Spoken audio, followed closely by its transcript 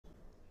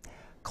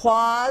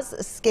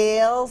claws,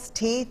 scales,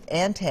 teeth,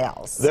 and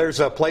tails. There's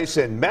a place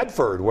in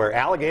Medford where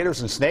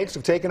alligators and snakes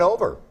have taken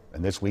over.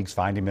 In this week's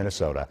Finding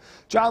Minnesota,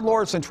 John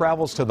Lordson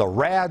travels to the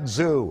RAD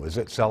Zoo as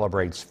it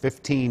celebrates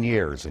 15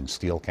 years in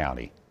Steele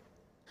County.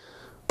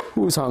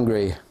 Who's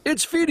hungry?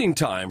 It's feeding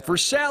time for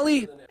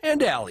Sally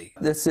and Allie.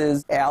 This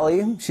is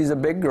Allie. She's a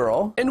big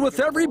girl. And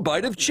with every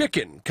bite of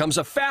chicken comes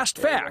a fast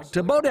fact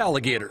about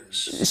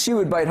alligators. She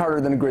would bite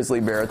harder than a grizzly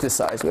bear at this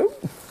size.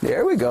 Oop,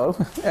 there we go.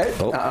 Hey,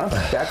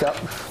 back up.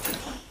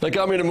 They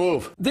got me to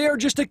move. They are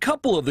just a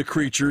couple of the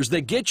creatures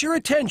that get your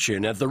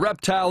attention at the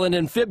Reptile and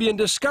Amphibian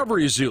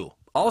Discovery Zoo,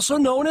 also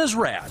known as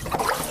RAD.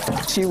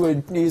 She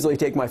would easily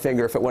take my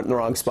finger if it went in the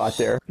wrong spot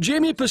there.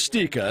 Jamie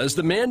Pastica is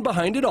the man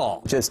behind it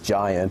all. Just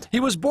giant.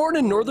 He was born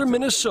in northern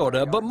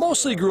Minnesota, but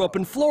mostly grew up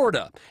in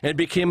Florida and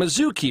became a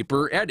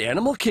zookeeper at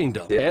Animal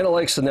Kingdom. Anna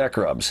likes the neck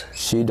rubs.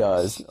 She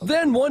does.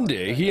 Then one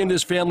day, he and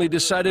his family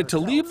decided to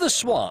leave the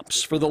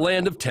swamps for the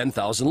land of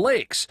 10,000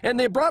 lakes, and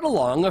they brought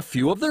along a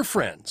few of their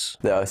friends.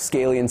 The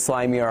scaly and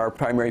slimy are our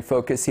primary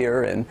focus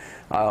here, and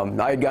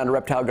I had gone to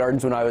reptile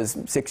gardens when I was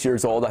 6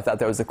 years old. I thought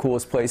that was the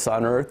coolest place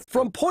on earth.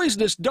 From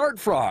poisonous dart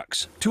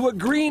frogs to a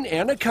green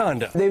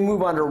anaconda. They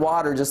move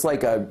underwater just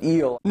like an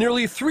eel.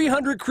 Nearly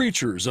 300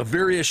 creatures of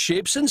various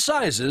shapes and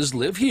sizes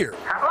live here.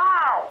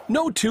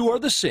 No two are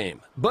the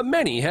same, but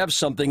many have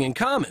something in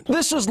common.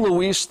 This is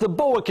Luis, the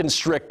boa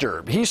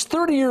constrictor. He's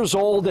 30 years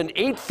old and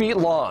 8 feet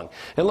long.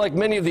 And like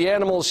many of the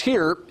animals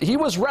here, he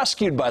was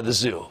rescued by the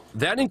zoo.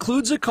 That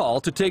includes a call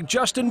to take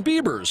Justin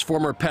Bieber's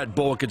former pet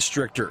boa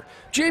constrictor.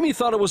 Jamie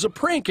thought it was a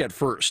prank at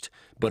first,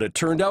 but it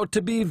turned out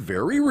to be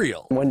very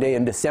real. One day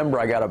in December,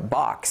 I got a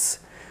box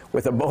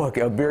with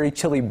a very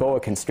chilly boa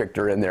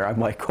constrictor in there. I'm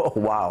like, oh,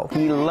 wow.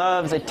 He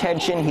loves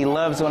attention. He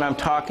loves when I'm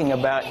talking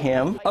about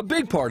him. A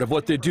big part of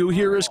what they do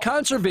here is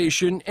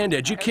conservation and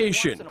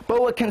education.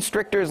 Boa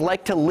constrictors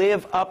like to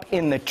live up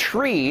in the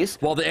trees.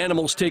 While the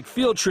animals take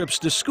field trips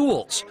to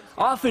schools,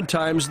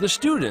 oftentimes the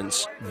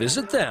students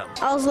visit them.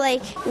 I was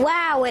like,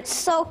 wow, it's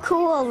so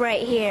cool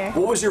right here.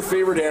 What was your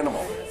favorite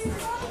animal?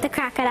 The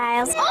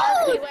crocodiles.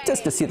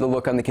 Just to see the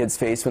look on the kids'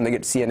 face when they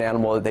get to see an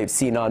animal that they've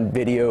seen on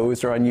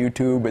videos or on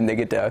YouTube and they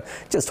get to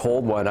just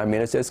hold one. I mean,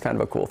 it's just kind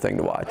of a cool thing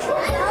to watch.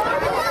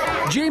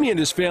 Jamie and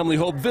his family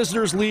hope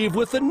visitors leave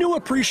with a new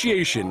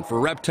appreciation for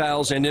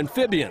reptiles and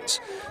amphibians,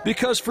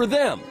 because for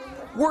them,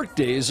 work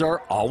days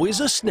are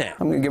always a snack.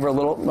 I'm going to give her a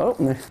little,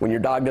 when your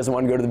dog doesn't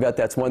want to go to the vet,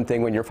 that's one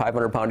thing. When your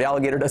 500-pound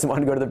alligator doesn't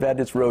want to go to the vet,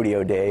 it's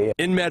rodeo day.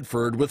 In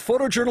Medford, with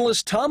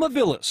photojournalist Tom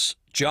Avilas,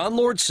 John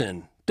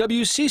Lordson,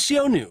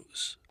 WCCO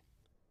News.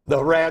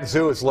 The RAD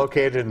Zoo is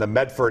located in the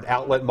Medford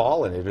Outlet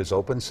Mall, and it is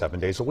open 7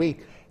 days a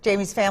week.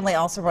 Jamie's family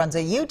also runs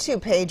a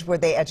YouTube page where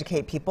they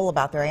educate people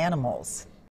about their animals.